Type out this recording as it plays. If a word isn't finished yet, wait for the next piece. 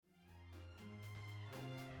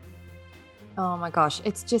Oh my gosh,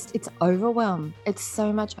 it's overwhelm. It's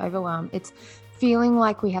so much overwhelm. It's feeling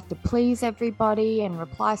like we have to please everybody and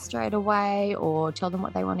reply straight away or tell them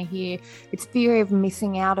what they want to hear. It's fear of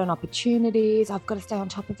missing out on opportunities. I've got to stay on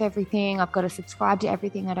top of everything. I've got to subscribe to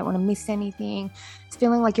everything. I don't want to miss anything. It's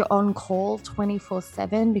feeling like you're on call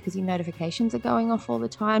 24/7 because your notifications are going off all the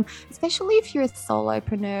time, especially if you're a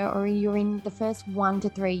solopreneur or you're in the first 1 to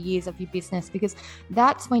 3 years of your business, because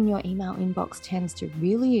that's when your email inbox tends to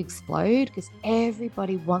really explode because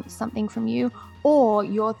everybody wants something from you, or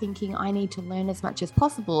you're thinking, I need to learn as much as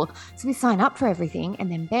possible. So we sign up for everything, and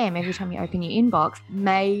then bam, every time you open your inbox,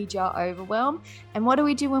 major overwhelm. And what do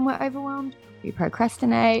we do when we're overwhelmed? We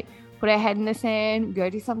procrastinate, put our head in the sand, go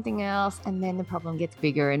do something else, and then the problem gets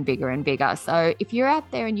bigger and bigger and bigger. So if you're out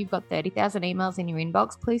there and you've got 30,000 emails in your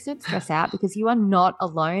inbox, please don't stress out because you are not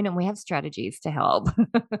alone and we have strategies to help.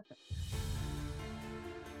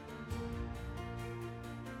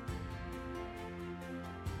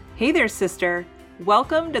 Hey there, sister.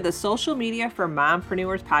 Welcome to the Social Media for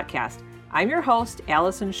Mompreneurs podcast. I'm your host,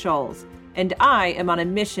 Allison Scholes, and I am on a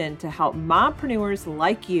mission to help mompreneurs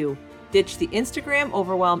like you ditch the Instagram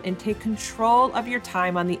overwhelm and take control of your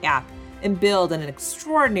time on the app and build an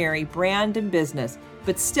extraordinary brand and business,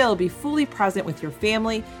 but still be fully present with your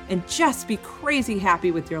family and just be crazy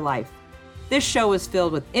happy with your life. This show is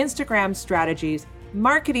filled with Instagram strategies,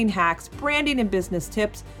 marketing hacks, branding and business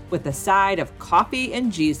tips with a side of coffee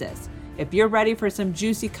and Jesus. If you're ready for some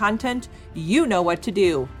juicy content, you know what to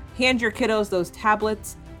do. Hand your kiddos those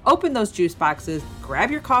tablets, open those juice boxes,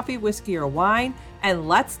 grab your coffee, whiskey, or wine, and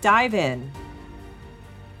let's dive in.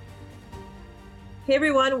 Hey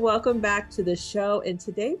everyone, welcome back to the show. And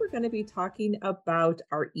today we're going to be talking about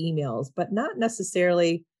our emails, but not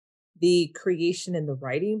necessarily the creation and the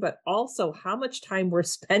writing, but also how much time we're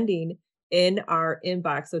spending in our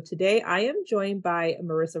inbox. So today I am joined by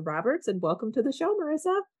Marissa Roberts, and welcome to the show,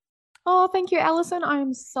 Marissa. Oh, thank you, Allison.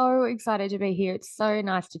 I'm so excited to be here. It's so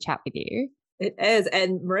nice to chat with you. It is.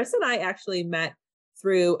 And Marissa and I actually met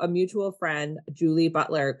through a mutual friend, Julie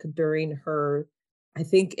Butler, during her, I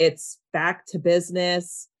think it's Back to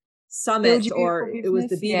Business Summit, or it was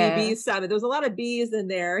the BBB Summit. There was a lot of B's in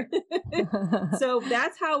there. So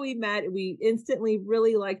that's how we met. We instantly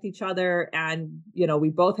really liked each other. And, you know, we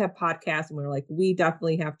both have podcasts and we were like, we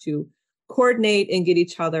definitely have to coordinate and get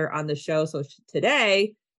each other on the show. So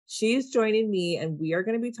today she's joining me and we are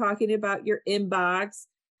going to be talking about your inbox,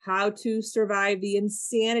 how to survive the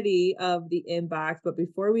insanity of the inbox. But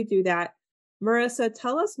before we do that, Marissa,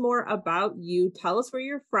 tell us more about you. Tell us where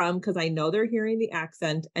you're from, because I know they're hearing the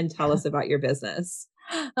accent, and tell us about your business.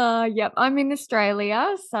 Yep, I'm in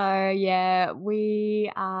Australia. So yeah,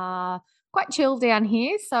 we are quite chill down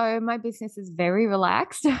here. So my business is very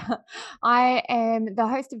relaxed. I am the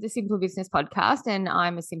host of the Simple Business podcast and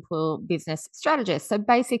I'm a simple business strategist. So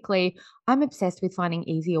basically, I'm obsessed with finding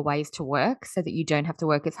easier ways to work so that you don't have to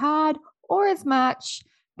work as hard or as much,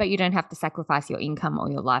 but you don't have to sacrifice your income or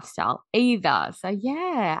your lifestyle either. So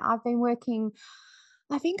yeah, I've been working,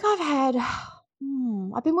 I think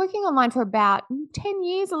I've been working online for about 10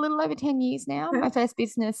 years, a little over 10 years now. My first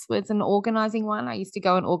business was an organizing one. I used to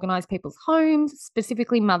go and organize people's homes,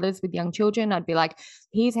 specifically mothers with young children. I'd be like,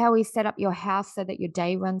 here's how we set up your house so that your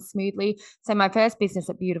day runs smoothly. So my first business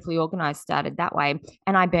at Beautifully Organized started that way.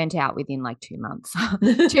 And I burnt out within like 2 months.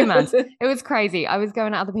 2 months. It was crazy. I was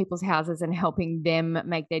going to other people's houses and helping them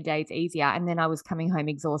make their days easier. And then I was coming home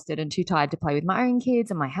exhausted and too tired to play with my own kids.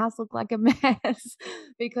 And my house looked like a mess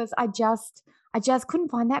because I just couldn't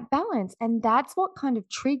find that balance. And that's what kind of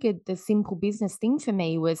triggered the simple business thing for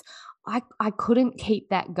me was I couldn't keep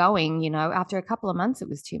that going. After a couple of months, it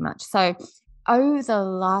was too much. So over the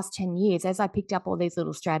last 10 years, as I picked up all these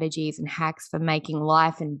little strategies and hacks for making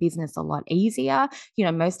life and business a lot easier,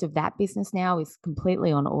 most of that business now is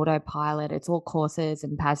completely on autopilot. It's all courses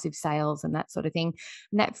and passive sales and that sort of thing.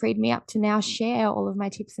 And that freed me up to now share all of my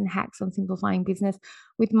tips and hacks on simplifying business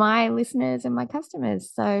with my listeners and my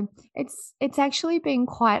customers. So it's actually been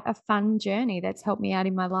quite a fun journey that's helped me out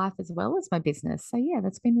in my life as well as my business. So yeah,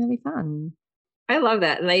 that's been really fun. I love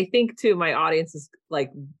that. And I think too, my audience is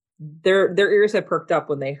like, their ears have perked up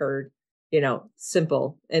when they heard,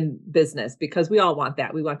 simple in business, because we all want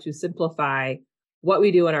that. We want to simplify what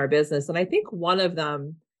we do in our business. And I think one of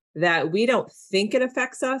them that we don't think it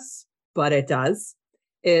affects us, but it does,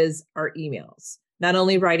 is our emails. Not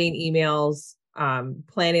only writing emails,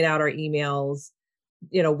 planning out our emails,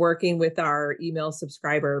 working with our email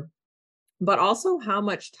subscriber, but also how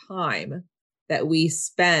much time that we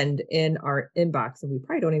spend in our inbox. And we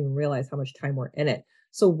probably don't even realize how much time we're in it.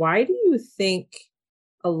 So why do you think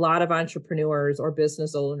a lot of entrepreneurs or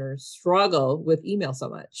business owners struggle with email so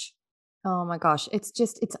much? Oh my gosh, it's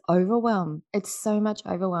overwhelm. It's so much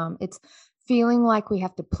overwhelm. It's feeling like we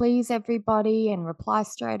have to please everybody and reply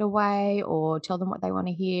straight away or tell them what they want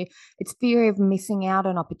to hear. It's fear of missing out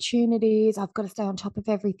on opportunities. I've got to stay on top of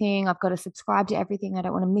everything. I've got to subscribe to everything. I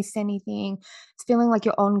don't want to miss anything. It's feeling like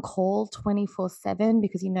you're on call 24/7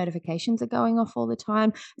 because your notifications are going off all the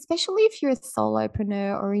time, especially if you're a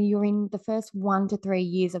solopreneur or you're in the first 1 to 3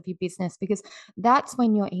 years of your business, because that's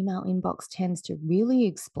when your email inbox tends to really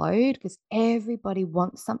explode because everybody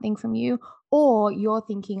wants something from you, or you're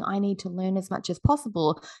thinking, I need to learn as much as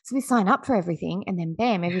possible. So we sign up for everything, and then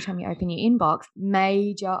bam, every time you open your inbox,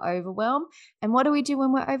 major overwhelm. And what do we do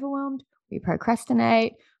when we're overwhelmed? We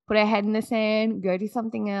procrastinate, put our head in the sand, go do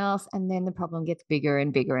something else, and then the problem gets bigger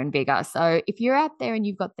and bigger and bigger. So if you're out there and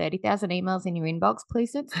you've got 30,000 emails in your inbox,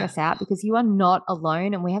 please don't stress out because you are not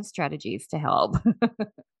alone and we have strategies to help.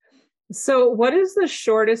 So, what is the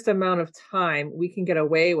shortest amount of time we can get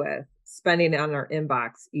away with spending on our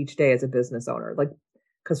inbox each day as a business owner? Like,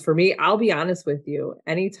 because for me, I'll be honest with you,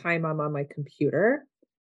 anytime I'm on my computer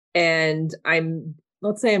and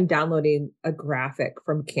let's say I'm downloading a graphic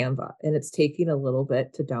from Canva and it's taking a little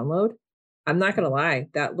bit to download, I'm not going to lie,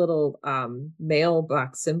 that little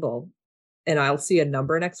mailbox symbol, and I'll see a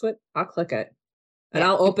number next to it, I'll click it and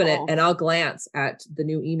I'll open it and I'll glance at the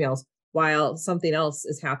new emails while something else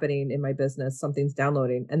is happening in my business, something's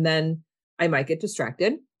downloading. And then I might get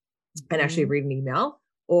distracted and actually read an email,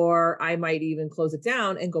 or I might even close it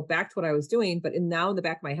down and go back to what I was doing. But now in the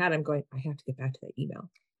back of my head, I'm going, I have to get back to that email.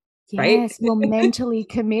 Right? Yes, you're mentally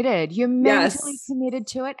committed. You're mentally committed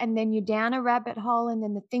to it. And then you're down a rabbit hole. And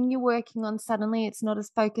then the thing you're working on, suddenly it's not as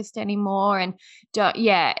focused anymore. And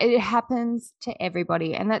yeah, it happens to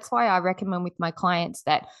everybody. And that's why I recommend with my clients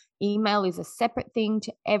that email is a separate thing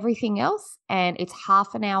to everything else. And it's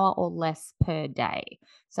half an hour or less per day.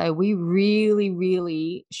 So we really,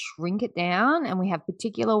 really shrink it down, and we have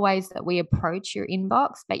particular ways that we approach your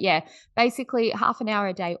inbox. But yeah, basically half an hour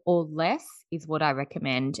a day or less is what I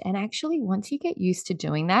recommend. And actually, once you get used to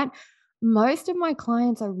doing that, most of my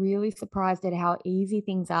clients are really surprised at how easy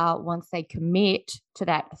things are once they commit to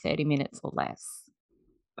that 30 minutes or less.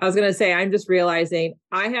 I was going to say, I'm just realizing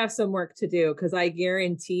I have some work to do because I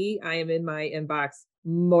guarantee I am in my inbox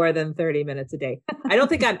more than 30 minutes a day. I don't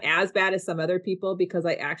think I'm as bad as some other people because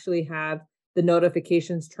I actually have the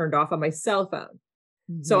notifications turned off on my cell phone.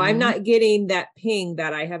 So I'm not getting that ping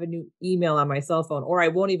that I have a new email on my cell phone, or I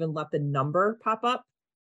won't even let the number pop up,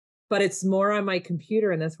 but it's more on my computer,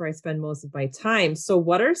 and that's where I spend most of my time. So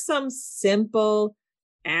what are some simple,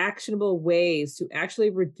 actionable ways to actually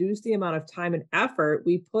reduce the amount of time and effort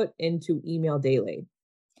we put into email daily?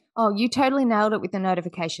 Oh, you totally nailed it with the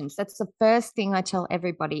notifications. That's the first thing I tell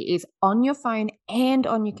everybody is on your phone and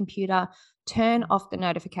on your computer, turn off the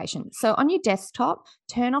notifications. So on your desktop,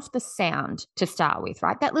 turn off the sound to start with,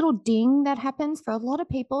 right? That little ding that happens for a lot of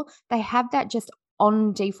people, they have that just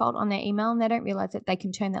on default on their email and they don't realize that they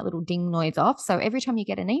can turn that little ding noise off. So every time you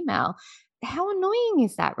get an email, how annoying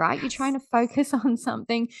is that, right? You're trying to focus on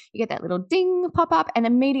something, you get that little ding pop up, and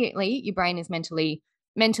immediately your brain is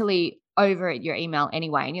mentally over at your email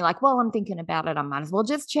anyway. And you're like, well, I'm thinking about it. I might as well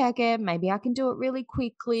just check it. Maybe I can do it really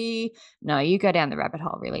quickly. No, you go down the rabbit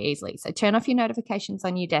hole really easily. So turn off your notifications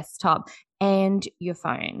on your desktop and your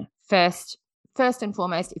phone. First and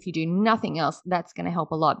foremost, if you do nothing else, that's going to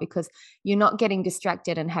help a lot because you're not getting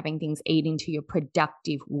distracted and having things eat into your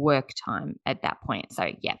productive work time at that point.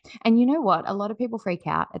 So yeah. And you know what? A lot of people freak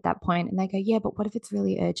out at that point and they go, yeah, but what if it's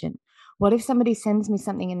really urgent? What if somebody sends me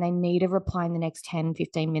something and they need a reply in the next 10,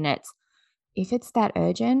 15 minutes? If it's that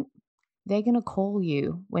urgent, they're going to call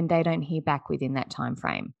you when they don't hear back within that time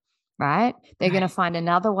frame, right? They're going to find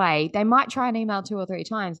another way. They might try an email 2 or 3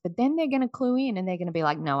 times, but then they're going to clue in and they're going to be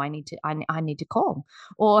like, no, I need to call.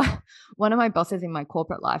 Or one of my bosses in my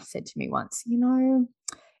corporate life said to me once,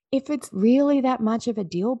 if it's really that much of a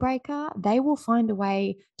deal breaker, they will find a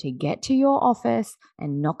way to get to your office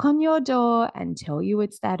and knock on your door and tell you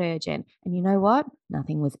it's that urgent. And you know what?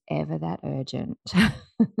 Nothing was ever that urgent.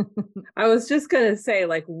 I was just going to say,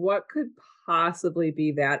 like, what could possibly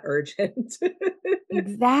be that urgent?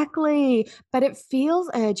 Exactly. But it feels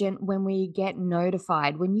urgent when we get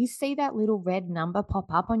notified. When you see that little red number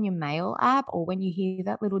pop up on your mail app or when you hear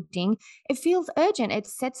that little ding, it feels urgent. It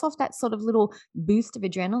sets off that sort of little boost of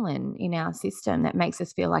adrenaline in our system that makes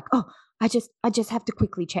us feel like, oh, I just have to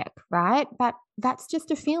quickly check, right? But that's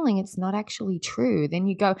just a feeling. It's not actually true. Then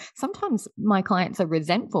you go, sometimes my clients are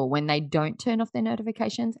resentful when they don't turn off their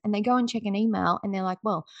notifications and they go and check an email and they're like,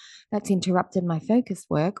 well, that's interrupted my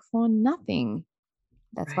focused work for nothing.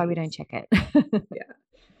 That's why we don't check it. Yeah.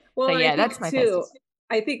 Well, So yeah, I that's think my too, first.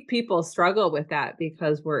 I think people struggle with that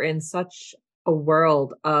because we're in such a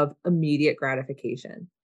world of immediate gratification.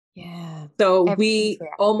 Yeah. So Everything's we reactive.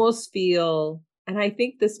 almost feel, and I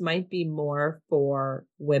think this might be more for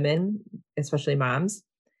women, especially moms,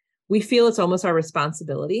 we feel it's almost our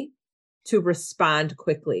responsibility to respond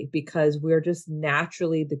quickly because we're just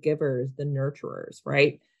naturally the givers, the nurturers,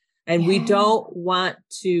 right? And we Yeah. don't want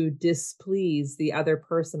to displease the other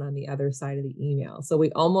person on the other side of the email. So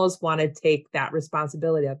we almost want to take that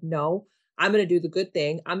responsibility of, no, I'm going to do the good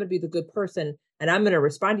thing. I'm going to be the good person and I'm going to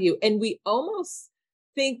respond to you. And we almost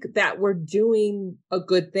think that we're doing a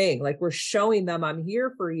good thing. Like we're showing them I'm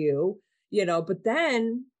here for you, but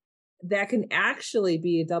then that can actually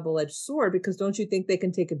be a double-edged sword because don't you think they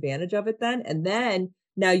can take advantage of it then? And then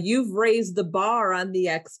now you've raised the bar on the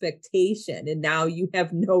expectation and now you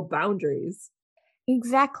have no boundaries.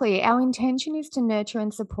 Exactly. Our intention is to nurture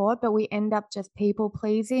and support, but we end up just people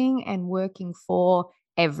pleasing and working for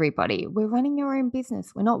everybody. We're running our own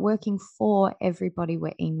business. We're not working for everybody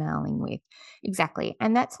we're emailing with. Exactly.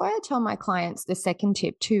 And that's why I tell my clients the second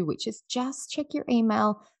tip too, which is just check your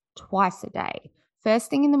email twice a day. First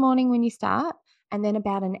thing in the morning when you start, and then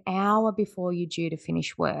about an hour before you're due to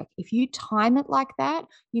finish work. If you time it like that,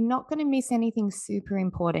 you're not going to miss anything super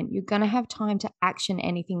important. You're going to have time to action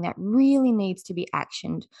anything that really needs to be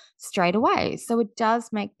actioned straight away. So it does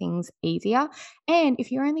make things easier. And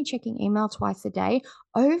if you're only checking email twice a day,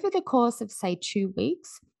 over the course of, say, 2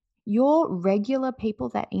 weeks, your regular people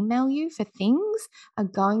that email you for things are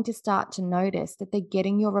going to start to notice that they're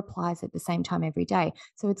getting your replies at the same time every day.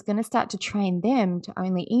 So it's going to start to train them to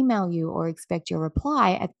only email you or expect your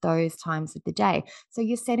reply at those times of the day. So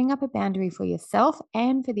you're setting up a boundary for yourself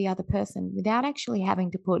and for the other person without actually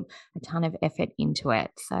having to put a ton of effort into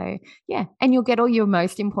it. So yeah, and you'll get all your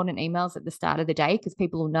most important emails at the start of the day because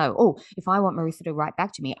people will know, oh, if I want Marissa to write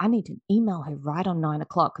back to me, I need to email her right on 9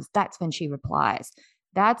 o'clock because that's when she replies.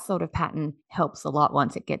 That sort of pattern helps a lot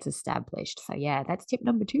once it gets established. So yeah, that's tip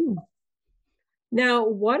number 2. Now,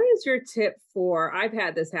 what is your tip for? I've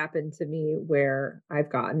had this happen to me where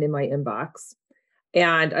I've gotten in my inbox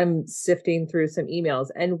and I'm sifting through some emails,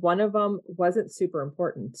 and one of them wasn't super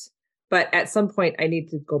important. But at some point, I need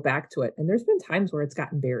to go back to it. And there's been times where it's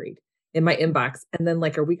gotten buried in my inbox. And then,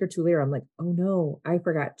 like a week or two later, I'm like, oh no, I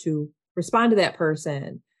forgot to respond to that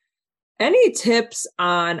person. Any tips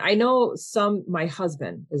on? I know my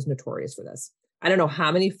husband is notorious for this. I don't know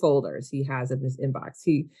how many folders he has in his inbox.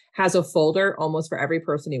 He has a folder almost for every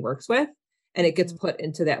person he works with, and it gets put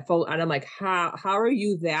into that folder. And I'm like, how are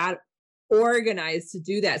you that organized to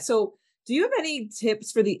do that? So do you have any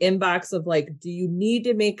tips for the inbox of like, do you need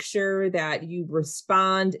to make sure that you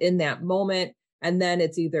respond in that moment and then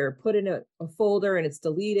it's either put in a folder and it's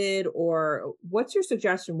deleted, or what's your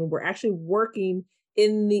suggestion when we're actually working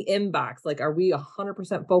in the inbox? Like, are we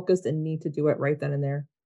 100% focused and need to do it right then and there?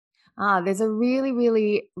 There's a really,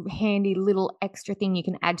 really handy little extra thing you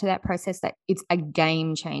can add to that process that it's a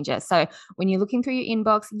game changer. So when you're looking through your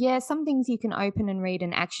inbox, yeah, some things you can open and read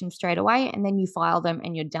and action straight away, and then you file them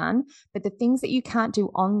and you're done. But the things that you can't do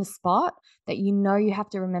on the spot that you know you have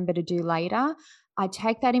to remember to do later, I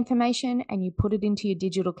take that information and you put it into your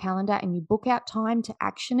digital calendar and you book out time to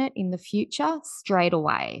action it in the future straight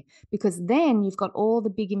away, because then you've got all the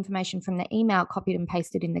big information from the email copied and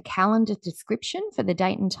pasted in the calendar description for the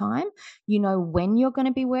date and time. You know when you're going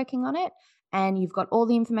to be working on it, and you've got all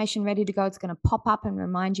the information ready to go. It's going to pop up and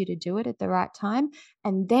remind you to do it at the right time.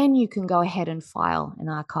 And then you can go ahead and file and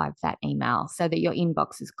archive that email so that your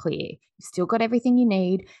inbox is clear. You've still got everything you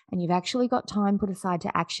need, and you've actually got time put aside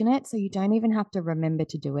to action it. So you don't even have to remember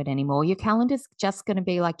to do it anymore. Your calendar's just going to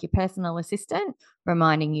be like your personal assistant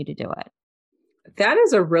reminding you to do it. That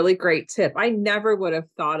is a really great tip. I never would have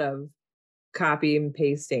thought of copy and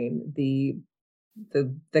pasting the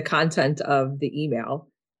content of the email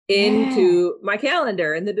Yeah. into my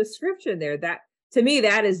calendar and the description there. That, to me,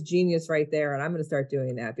 that is genius right there. And I'm going to start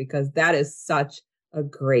doing that because that is such a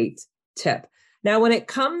great tip. Now, when it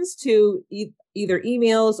comes to either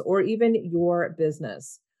emails or even your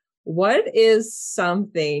business, what is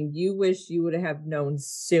something you wish you would have known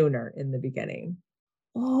sooner in the beginning?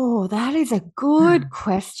 Oh, that is a good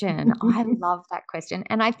question. I love that question.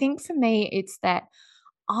 And I think for me, it's that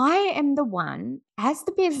I am the one, as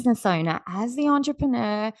the business owner, as the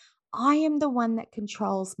entrepreneur, I am the one that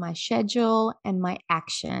controls my schedule and my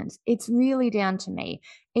actions. It's really down to me.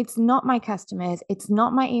 It's not my customers. It's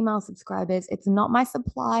not my email subscribers. It's not my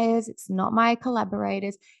suppliers. It's not my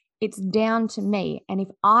collaborators. It's down to me. And if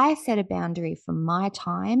I set a boundary for my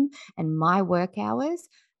time and my work hours,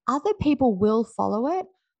 other people will follow it,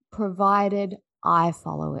 provided I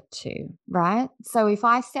follow it too, right? So if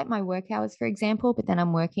I set my work hours, for example, but then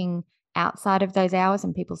I'm working outside of those hours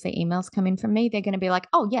and people see emails come in from me, they're going to be like,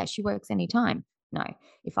 oh, yeah, she works anytime. No,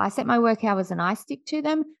 if I set my work hours and I stick to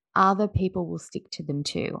them, other people will stick to them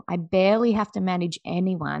too. I barely have to manage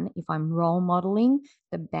anyone if I'm role modeling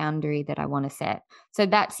the boundary that I want to set. So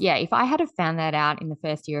that's, yeah, if I had have found that out in the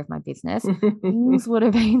first year of my business, things would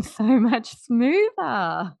have been so much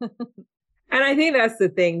smoother. And I think that's the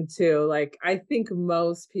thing too. Like, I think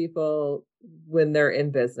most people, when they're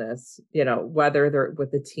in business, whether they're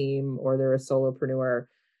with a team or they're a solopreneur,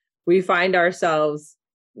 we find ourselves,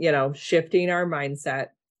 shifting our mindset.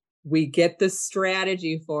 We get the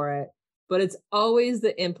strategy for it, but it's always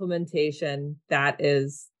the implementation that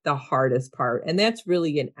is the hardest part. And that's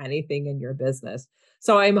really in anything in your business.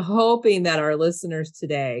 So I'm hoping that our listeners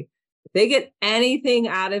today, if they get anything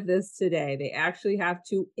out of this today, they actually have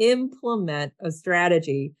to implement a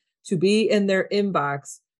strategy to be in their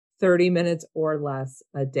inbox 30 minutes or less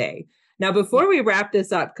a day. Now, before we wrap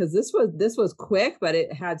this up, because this was quick, but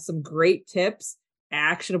it had some great tips,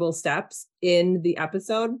 actionable steps in the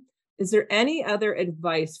episode. Is there any other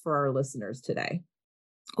advice for our listeners today?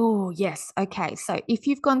 Oh, yes. Okay. So if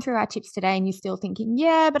you've gone through our tips today and you're still thinking,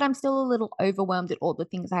 yeah, but I'm still a little overwhelmed at all the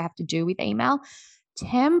things I have to do with email,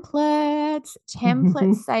 templates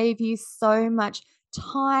save you so much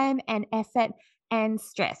time and effort and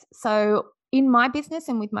stress. So in my business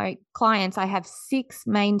and with my clients, I have 6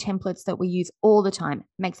 main templates that we use all the time. It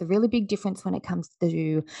makes a really big difference when it comes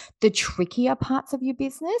to the trickier parts of your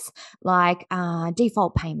business, like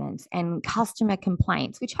default payments and customer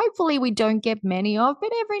complaints, which hopefully we don't get many of,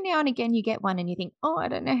 but every now and again you get one and you think, oh, I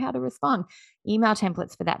don't know how to respond. Email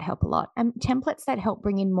templates for that help a lot. And templates that help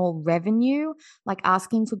bring in more revenue, like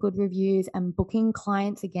asking for good reviews and booking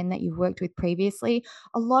clients again that you've worked with previously.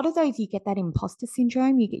 A lot of those, you get that imposter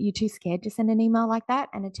syndrome. You're too scared to send an email like that,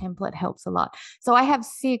 and a template helps a lot. So I have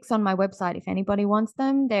 6 on my website. If anybody wants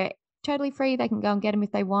them, they're totally free. They can go and get them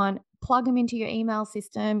if they want. Plug them into your email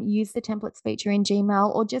system, use the templates feature in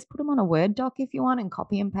Gmail, or just put them on a Word doc if you want and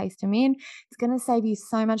copy and paste them in. It's going to save you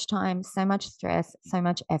so much time, so much stress, so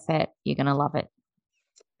much effort. You're going to love it.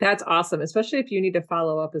 That's awesome, especially if you need to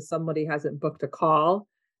follow up if somebody hasn't booked a call.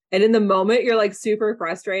 And in the moment, you're like super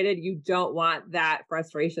frustrated. You don't want that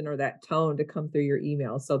frustration or that tone to come through your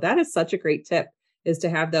email. So that is such a great tip, is to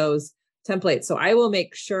have those templates. So I will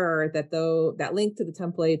make sure that that link to the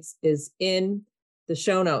templates is in the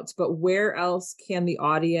show notes. But where else can the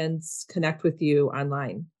audience connect with you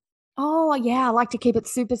online? Oh, yeah, I like to keep it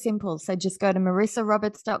super simple. So just go to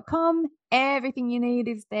marissaroberts.com. Everything you need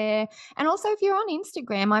is there. And also, if you're on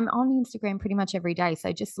Instagram, I'm on Instagram pretty much every day.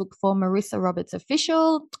 So just look for Marissa Roberts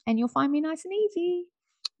Official and you'll find me nice and easy.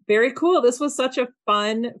 Very cool. This was such a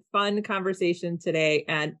fun conversation today.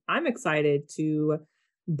 And I'm excited to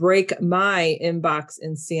break my inbox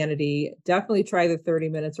insanity. Definitely try the 30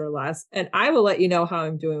 minutes or less. And I will let you know how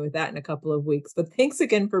I'm doing with that in a couple of weeks. But thanks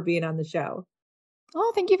again for being on the show.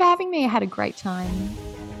 Oh, thank you for having me. I had a great time.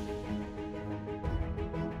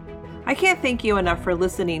 I can't thank you enough for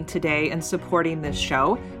listening today and supporting this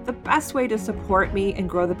show. The best way to support me and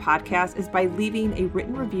grow the podcast is by leaving a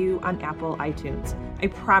written review on Apple iTunes. I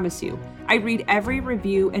promise you, I read every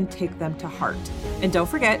review and take them to heart. And don't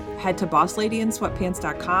forget, head to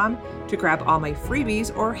bossladyinsweatpants.com to grab all my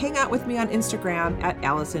freebies or hang out with me on Instagram at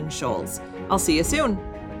Allison Scholes. I'll see you soon.